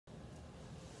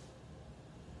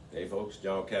Hey folks,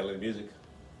 John Catalina Music.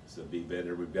 It's a B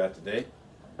bender we've got today.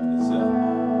 It's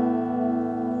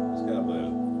kind of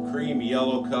a cream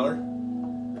yellow color.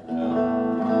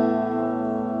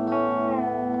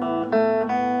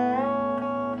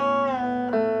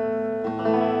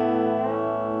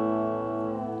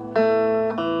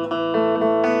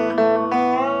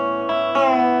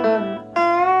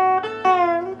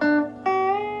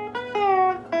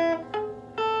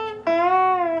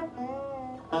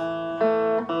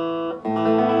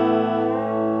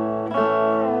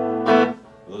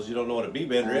 For those of you who don't know what a B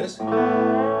bender is,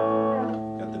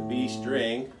 got the B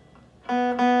string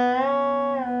hooked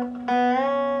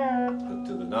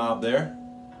to the knob there.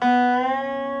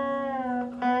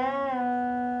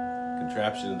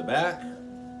 Contraption in the back.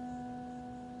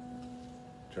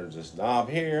 Turns this knob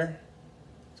here.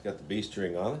 It's got the B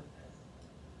string on it.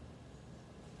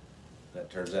 That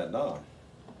turns that knob.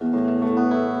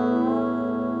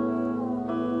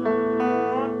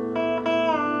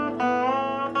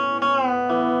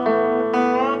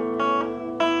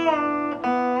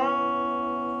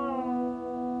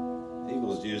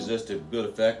 Eagles use this to good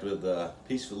effect with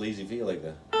peaceful, easy feeling.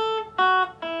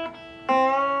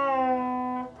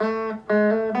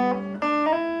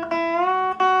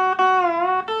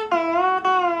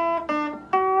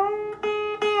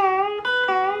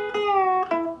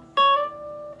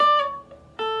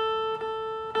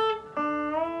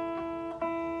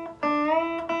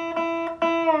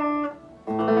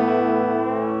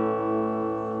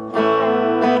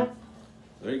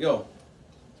 There you go.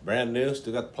 It's brand new.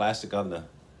 Still got the plastic on the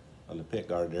pick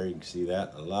guard there. You can see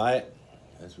that. The light.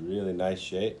 That's a really nice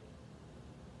shape.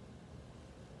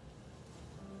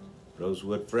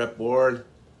 Rosewood fretboard.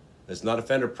 It's not a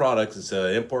Fender product. It's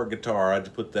an import guitar. I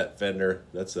just put that Fender.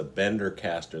 That's a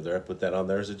Bendercaster there. I put that on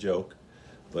there as a joke.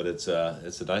 But it's a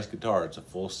nice guitar. It's a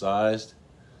full-sized.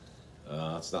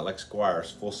 It's not like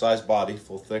Squire's. Full-size body,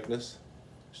 full thickness,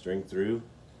 string through.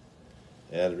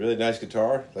 And a really nice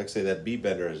guitar. Like I say, that B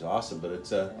bender is awesome, but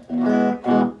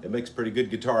it makes pretty good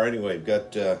guitar anyway. You've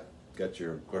got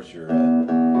your, of course, your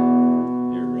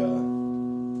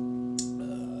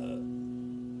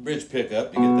bridge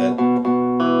pickup. You get that.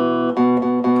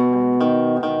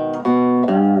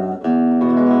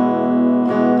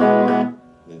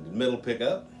 Then the middle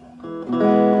pickup,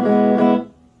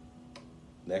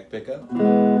 neck pickup.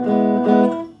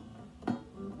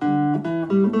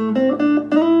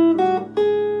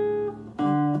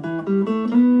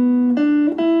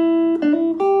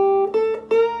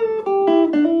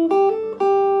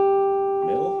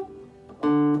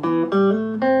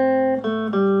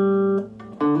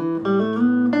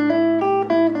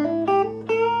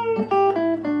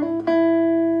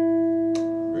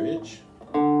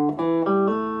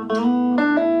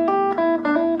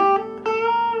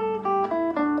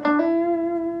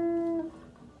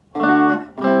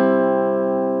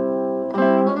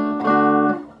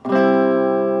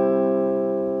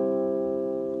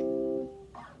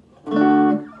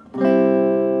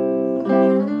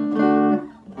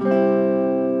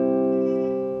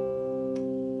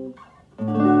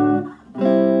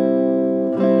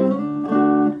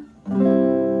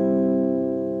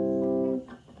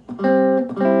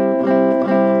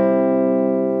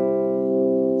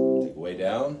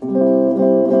 Down,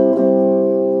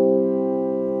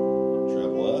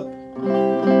 treble up.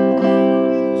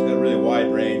 It's got a really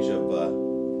wide range of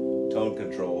tone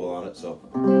control on it, so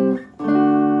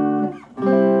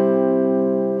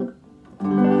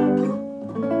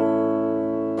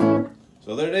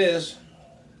there it is.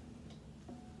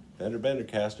 Fender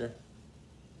Bendercaster.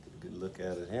 Get a good look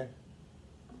at it here.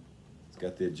 It's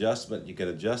got the adjustment. You can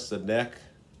adjust the neck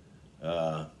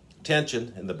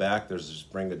tension in the back. There's a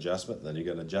spring adjustment. Then you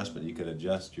got an adjustment. You can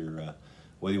adjust your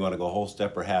whether you want to go whole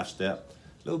step or half step.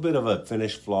 A little bit of a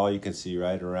finish flaw you can see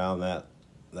right around that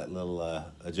little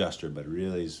adjuster, but it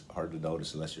really is hard to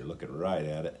notice unless you're looking right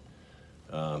at it.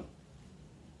 Maple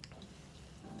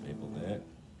neck.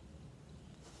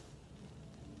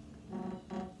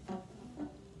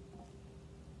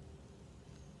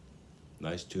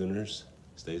 Nice tuners.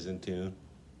 Stays in tune.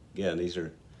 Again, it's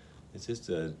just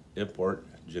an import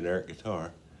generic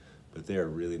guitar, but they are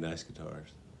really nice guitars.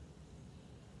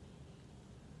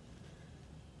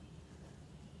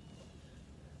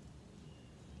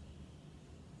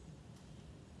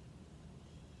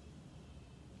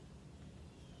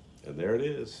 And there it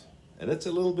is. And it's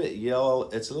a little bit yellow.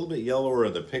 It's a little bit yellower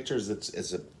in the pictures.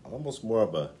 It's almost more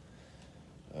of a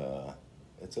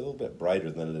it's a little bit brighter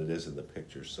than it is in the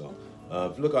pictures. So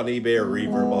if you look on eBay or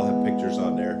Reverb, I'll have pictures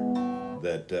on there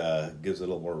that gives a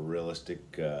little more realistic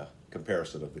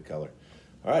comparison of the color.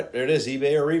 All right, there it is,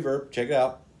 eBay or Reverb. Check it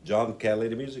out. John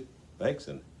Catalina Music. Thanks,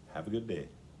 and have a good day.